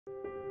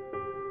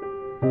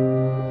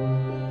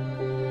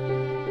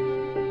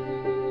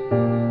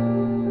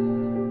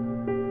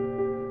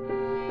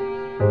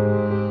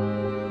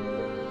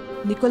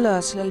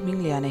Nicholas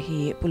Lalhmingliana hi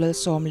pulal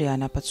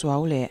somliana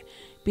pachuaw le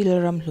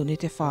pilram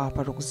hlunite fa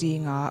parukzi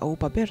nga au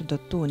paber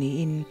dottu ni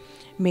in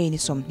meini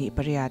somni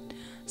pariat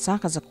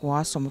saka zakwa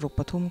somruk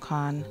pathum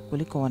khan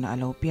kulikona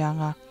alo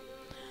pianga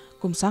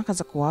kum saka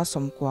zakwa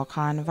somkwa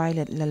khan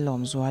violet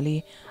lalom zwali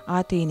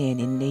ate nen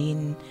in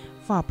nein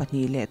fa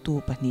pahni le tu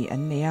pahni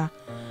an neya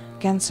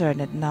cancer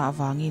net na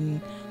awangin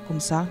kum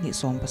sak ni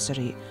som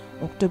pasari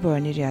october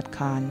ni riat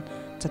khan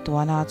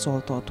chatwana chol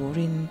to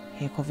turin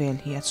he khovel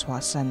hi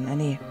achwasan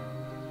ani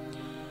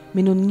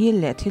minun ngil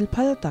le thil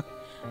phal tak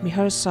mi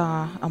harsa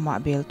ama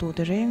bel tu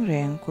te reng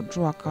reng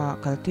khudruwa ka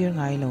kaltir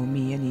ngai lo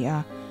mi ani a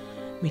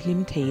mi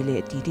hlim theile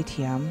ti ti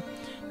thiam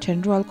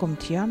thenrual kom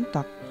thiam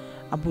tak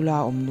abula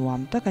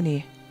nuam takani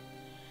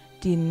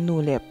tin nu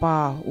le pa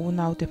u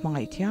nau te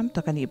mangai thiam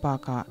takani ba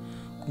ka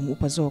kum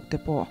upazok te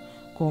po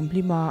kom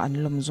hlima an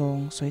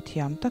lomzong soi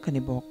thiam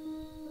takani bok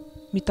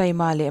mitai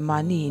ma le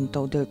mani in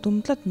to del tum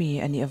tlat mi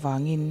ani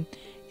awangin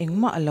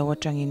engma alawa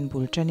tangin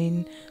bulchanin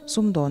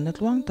sumdon na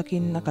tluang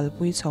takin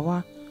nakalpui chawa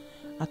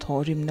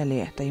athorim na le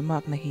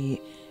taimak na hi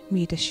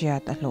mi ta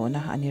shiat a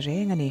hlona ani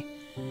reng ani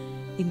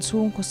in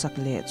chung ko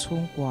sakle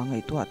chung kwa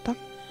ngai tu tak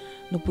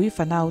nupui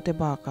fanau te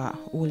ba ka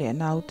ule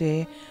nau te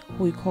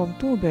hui khom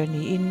tu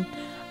berni in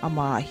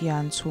ama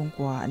hian chung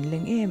kwa an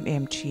leng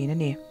em thin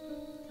ani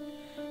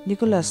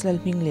Nicholas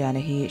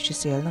Lalhmingliana hi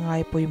shisel na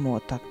ngai poimo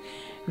tak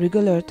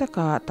regular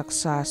taka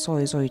taksa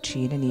soi zoi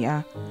thin ani a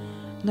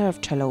nerve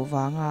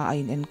thalowa nga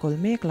ain enkol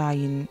mek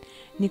lain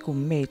nikum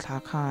me thla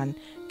khan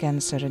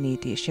cancer ani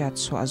ti shat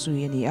so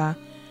azui ani a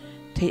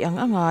thei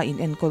anga in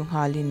enkol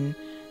halin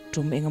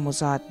tum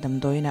engamozat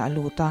damdoina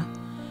aluta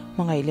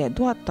mangai le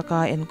duat taka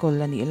enkol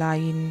ani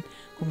lain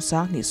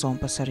kumsak ni som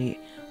pasari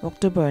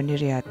october ni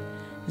riat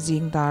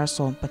zingdar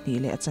som patni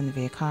le achan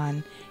ve khan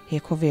he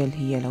khovel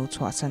hi alo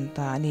chwa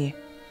santa ani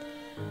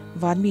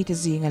van mi te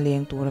zinga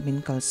leng turamin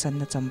kalsan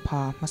na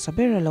champha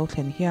masabera lo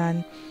thlen hian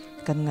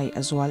kan ngai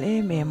azwal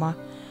ema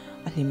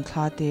ahim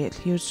thate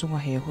thlir chunga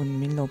he hun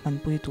min lo man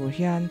pui tur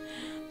hian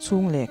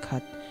chung le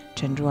khat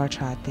thenruar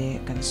thate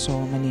kan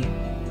song ani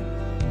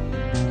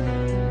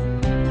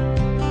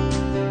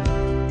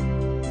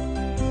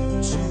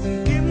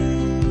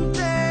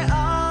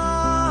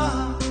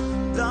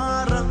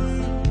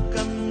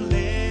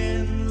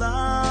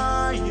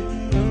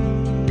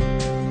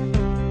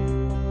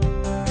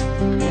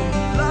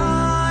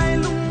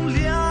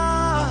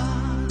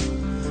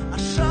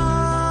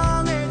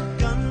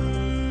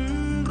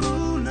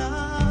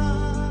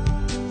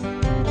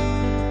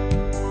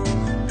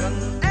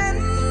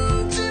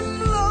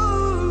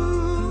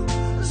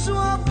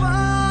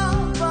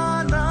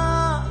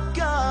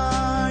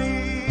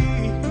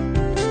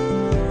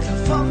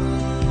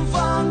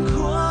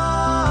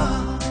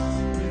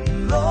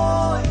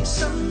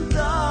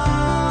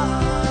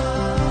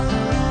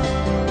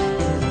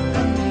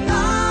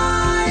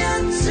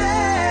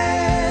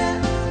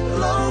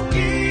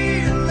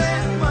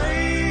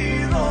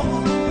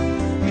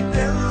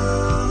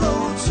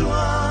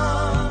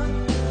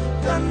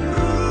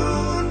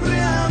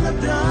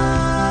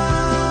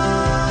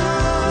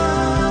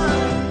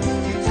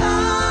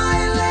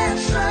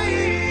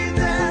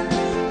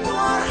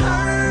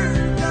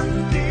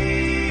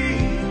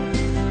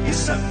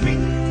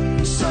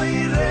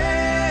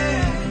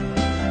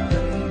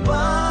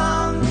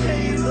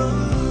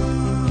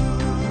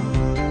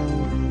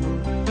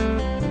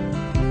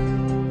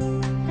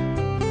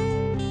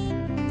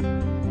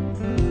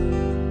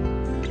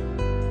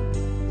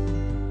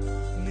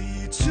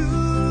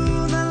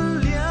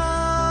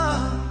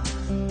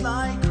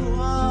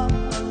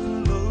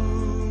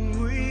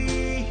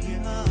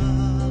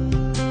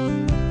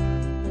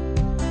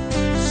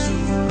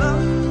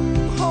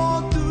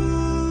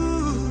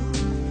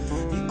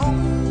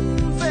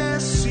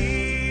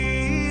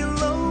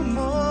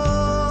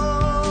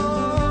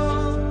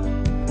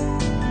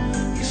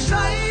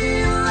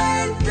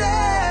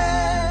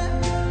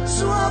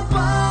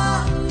Swap